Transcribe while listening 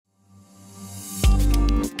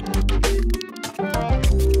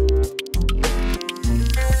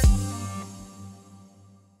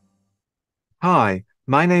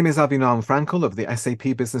My name is Abhinam Frankel of the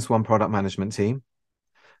SAP Business One product management team,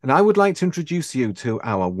 and I would like to introduce you to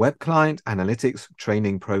our Web Client Analytics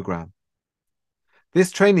training program. This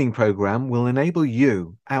training program will enable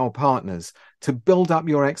you, our partners, to build up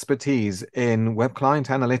your expertise in Web Client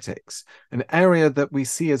Analytics, an area that we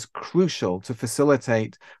see as crucial to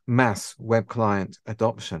facilitate mass Web Client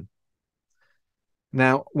adoption.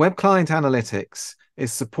 Now, Web Client Analytics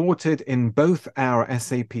is supported in both our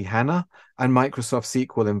SAP HANA and Microsoft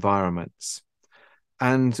SQL environments.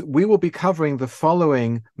 And we will be covering the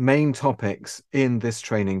following main topics in this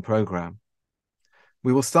training program.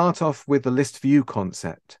 We will start off with the list view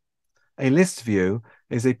concept. A list view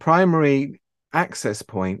is a primary access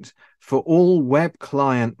point for all web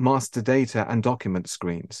client master data and document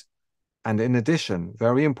screens. And in addition,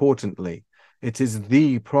 very importantly, it is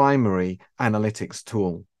the primary analytics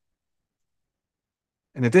tool.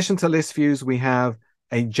 In addition to list views, we have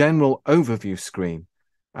a general overview screen.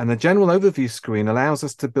 And the general overview screen allows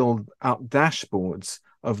us to build up dashboards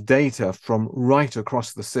of data from right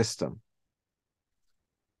across the system.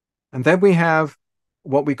 And then we have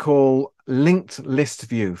what we call linked list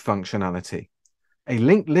view functionality. A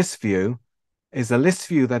linked list view is a list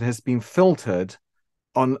view that has been filtered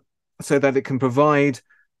on so that it can provide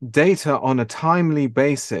data on a timely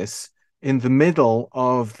basis in the middle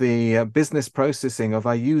of the business processing of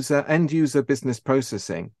our end user business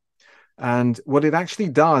processing. And what it actually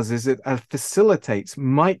does is it facilitates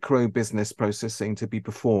micro business processing to be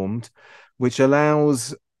performed, which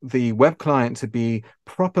allows the web client to be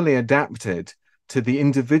properly adapted to the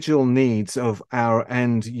individual needs of our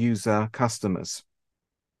end user customers.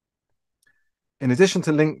 In addition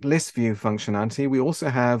to linked list view functionality, we also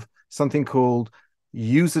have something called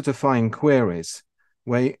user-defined queries,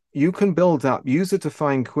 where you can build up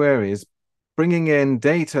user-defined queries, bringing in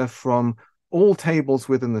data from all tables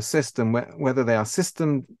within the system, whether they are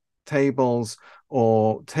system tables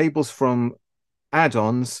or tables from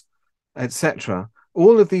add-ons, etc.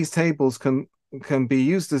 All of these tables can be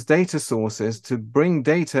used as data sources to bring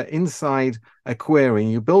data inside a query.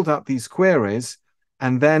 You build up these queries,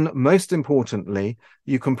 and then most importantly,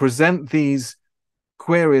 you can present these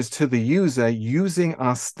queries to the user using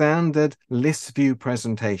our standard list view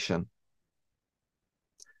presentation.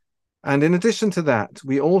 And in addition to that,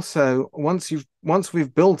 we also, once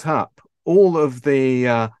we've built up all of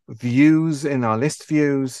the views in our list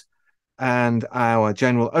views and our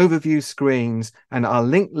general overview screens and our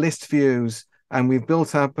linked list views, and we've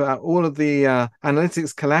built up all of the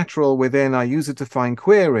analytics collateral within our user-defined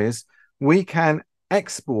queries, we can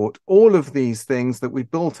export all of these things that we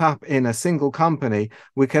built up in a single company.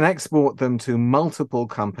 We can export them to multiple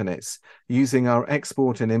companies using our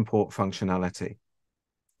export and import functionality.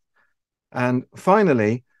 And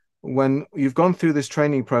finally, when you've gone through this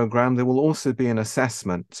training program, there will also be an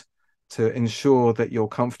assessment to ensure that you're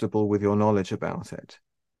comfortable with your knowledge about it.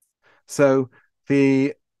 So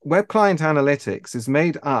the Web Client Analytics is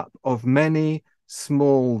made up of many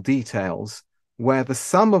small details where the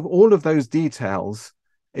sum of all of those details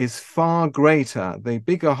is far greater. The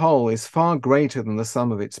bigger whole is far greater than the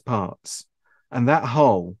sum of its parts. And that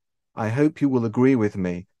whole, I hope you will agree with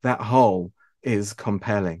me, that whole is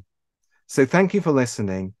compelling. So thank you for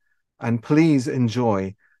listening, and please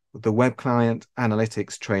enjoy the Web Client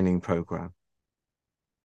Analytics training program.